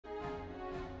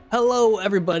Hello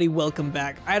everybody, welcome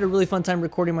back. I had a really fun time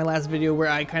recording my last video where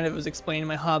I kind of was explaining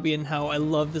my hobby and how I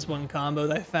love this one combo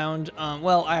that I found.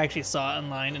 Well, I actually saw it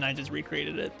online and I just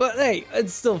recreated it. But hey,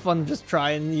 it's still fun to just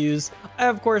try and use. I,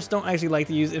 of course, don't actually like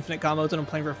to use infinite combos when I'm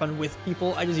playing for fun with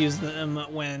people. I just use them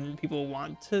when people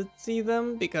want to see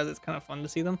them because it's kind of fun to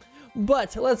see them.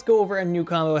 But let's go over a new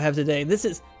combo I have today. This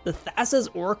is the Thassa's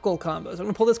Oracle combo. So I'm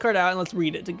going to pull this card out and let's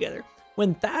read it together.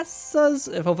 When Thassa's,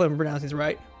 if hopefully I'm pronouncing this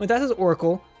right, when Thassa's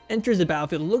Oracle enters the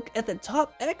battlefield, look at the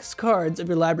top X cards of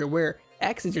your library, where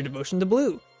X is your devotion to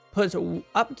blue. Put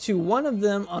up to one of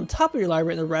them on top of your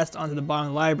library and the rest onto the bottom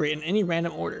of the library in any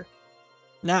random order.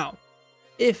 Now,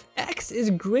 if X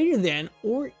is greater than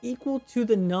or equal to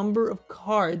the number of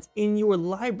cards in your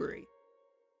library,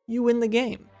 you win the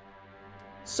game.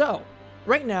 So,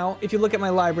 right now, if you look at my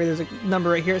library, there's a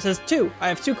number right here. It says 2. I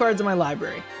have 2 cards in my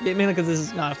library, mainly because this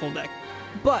is not a full deck.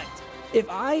 But if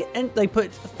I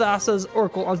put Thassa's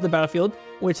Oracle onto the battlefield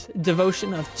with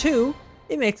devotion of 2,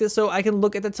 it makes it so I can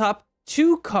look at the top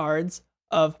 2 cards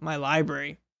of my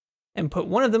library and put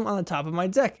one of them on the top of my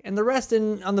deck and the rest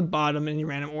on the bottom in any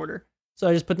random order. So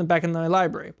I just put them back in my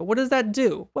library. But what does that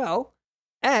do? Well,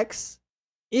 X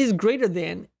is greater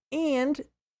than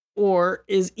or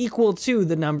is equal to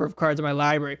the number of cards in my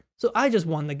library. So I just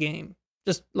won the game,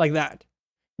 just like that.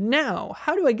 Now,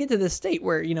 how do I get to this state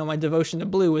where, my devotion to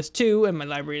blue is 2 and my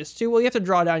library is 2? Well, you have to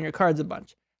draw down your cards a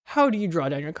bunch. How do you draw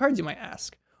down your cards, you might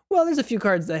ask? Well, there's a few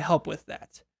cards that help with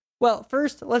that. Well,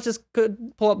 first, let's just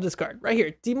pull up this card right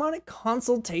here. Demonic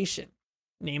Consultation.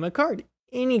 Name a card.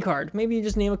 Any card. Maybe you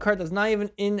just name a card that's not even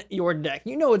in your deck.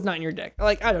 You know it's not in your deck.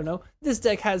 Like, I don't know. This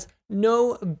deck has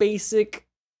no basic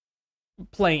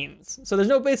planes. So there's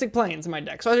no basic planes in my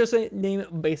deck. So I just say name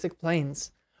basic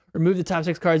planes. Remove the top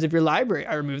 6 cards of your library.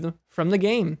 I remove them from the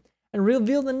game. And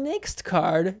reveal the next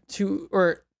card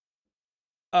reveal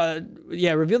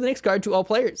the next card to all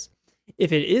players.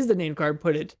 If it is the named card,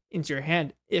 put it into your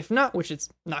hand. If not, which it's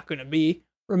not going to be,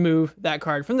 remove that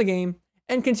card from the game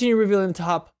and continue revealing the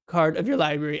top card of your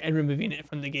library and removing it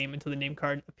from the game until the named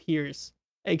card appears.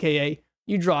 AKA,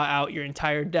 you draw out your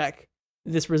entire deck.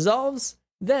 This resolves,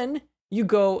 then you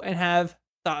go and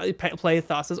play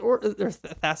Thassa's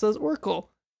Oracle.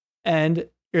 And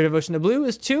your devotion to blue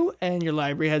is 2, and your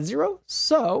library had 0.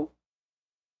 So,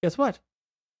 guess what?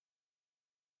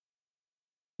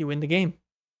 You win the game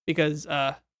because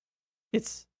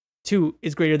it's 2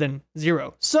 is greater than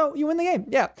 0. So you win the game.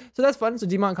 Yeah. So that's fun. So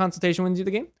Demonic Consultation wins you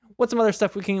the game. What's some other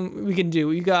stuff we can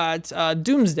do? You got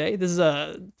Doomsday. This is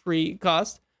a 3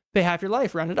 cost. Pay half your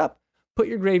life. Round it up. Put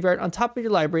your graveyard on top of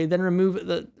your library. Then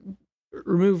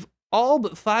remove all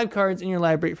but 5 cards in your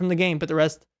library from the game. Put the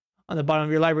rest on the bottom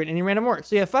of your library in any random order.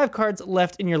 So you have 5 cards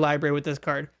left in your library with this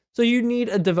card. So you need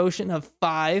a devotion of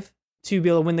 5 to be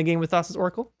able to win the game with Thassa's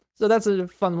Oracle. So that's a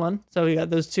fun one. So we got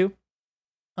those 2.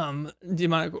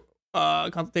 Demonic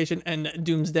Consultation and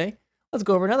Doomsday. Let's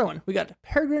go over another one. We got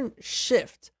Peregrine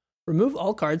Shift. Remove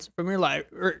all cards from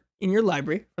your in your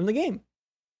library from the game.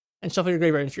 And shuffle your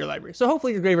graveyard into your library. So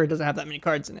hopefully your graveyard doesn't have that many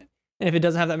cards in it. And if it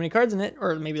doesn't have that many cards in it,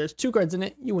 or maybe there's 2 cards in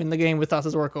it, you win the game with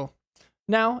Thassa's Oracle.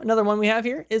 Now, another one we have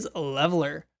here is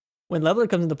Leveler. When Leveler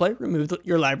comes into play, remove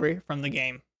your library from the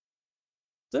game.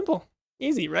 Simple.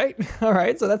 Easy, right? All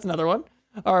right, so that's another one.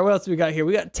 All right, what else do we got here?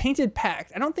 We got Tainted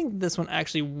Pact. I don't think this one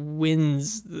actually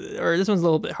wins, or this one's a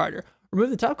little bit harder.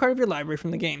 Remove the top card of your library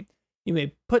from the game. You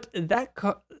may put that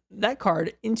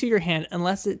card into your hand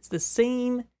unless it has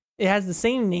the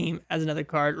same name as another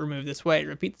card removed this way.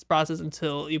 Repeat this process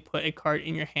until you put a card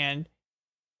in your hand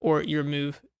or you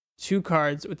remove 2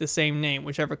 cards with the same name,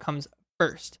 whichever comes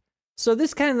first. So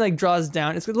this kind of draws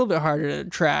down. It's a little bit harder to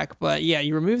track, but yeah,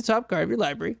 you remove the top card of your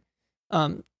library.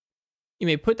 You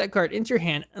may put that card into your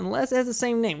hand unless it has the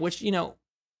same name, which, you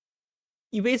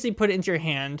basically put it into your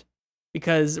hand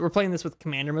because we're playing this with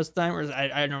Commander most of the time, or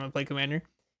I normally play Commander.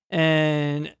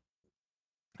 And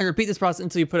I repeat this process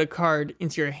until you put a card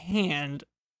into your hand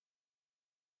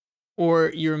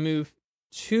or you remove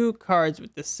 2 cards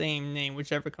with the same name,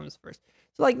 whichever comes first.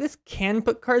 So this can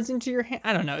put cards into your hand.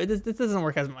 I don't know. This doesn't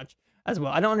work as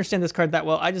well. I don't understand this card that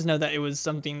well. I just know that it was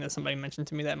something that somebody mentioned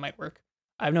to me that might work.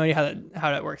 I have no idea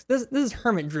how that works. This is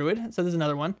Hermit Druid. So this is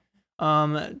another one.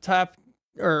 Tap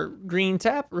or green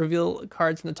tap. Reveal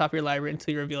cards from the top of your library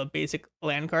until you reveal a basic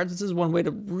land cards. This is one way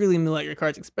to really mill out your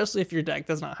cards, especially if your deck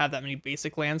does not have that many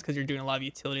basic lands because you're doing a lot of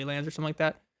utility lands or something like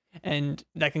that. And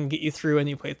that can get you through, and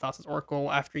you play Thassa's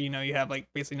Oracle after you have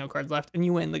basically no cards left, and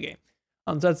you win the game.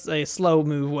 So that's a slow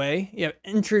move way. You have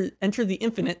enter the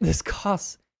infinite. This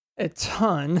costs a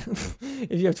ton.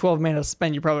 If you have 12 mana to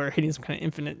spend, you probably are hitting some kind of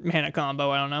infinite mana combo.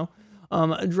 I don't know.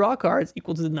 Draw cards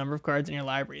equal to the number of cards in your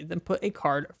library. Then put a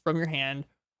card from your hand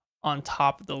on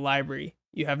top of the library.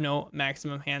 You have no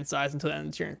maximum hand size until the end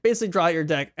of the turn. Basically, draw out your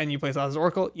deck and you play Thassa's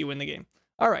Oracle, you win the game.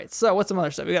 All right, so what's some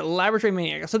other stuff? We got Laboratory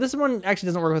Maniac. So this one actually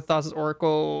doesn't work with Thassa's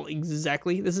Oracle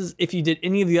exactly. This is if you did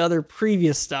any of the other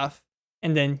previous stuff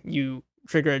and then you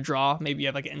trigger a draw. Maybe you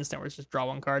have like an instant where it's just draw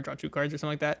one card, draw two cards or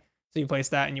something like that. So you place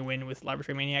that and you win with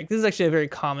Laboratory Maniac. This is actually a very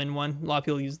common one. A lot of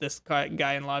people use this guy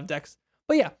in a lot of decks.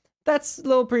 But yeah, that's a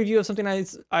little preview of something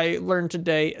I learned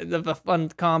today. A fun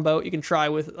combo you can try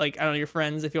with, like, I don't know, your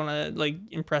friends if you want to like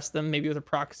impress them, maybe with a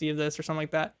proxy of this or something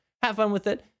like that. Have fun with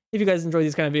it. If you guys enjoy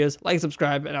these kind of videos, like,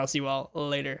 subscribe, and I'll see you all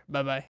later. Bye bye.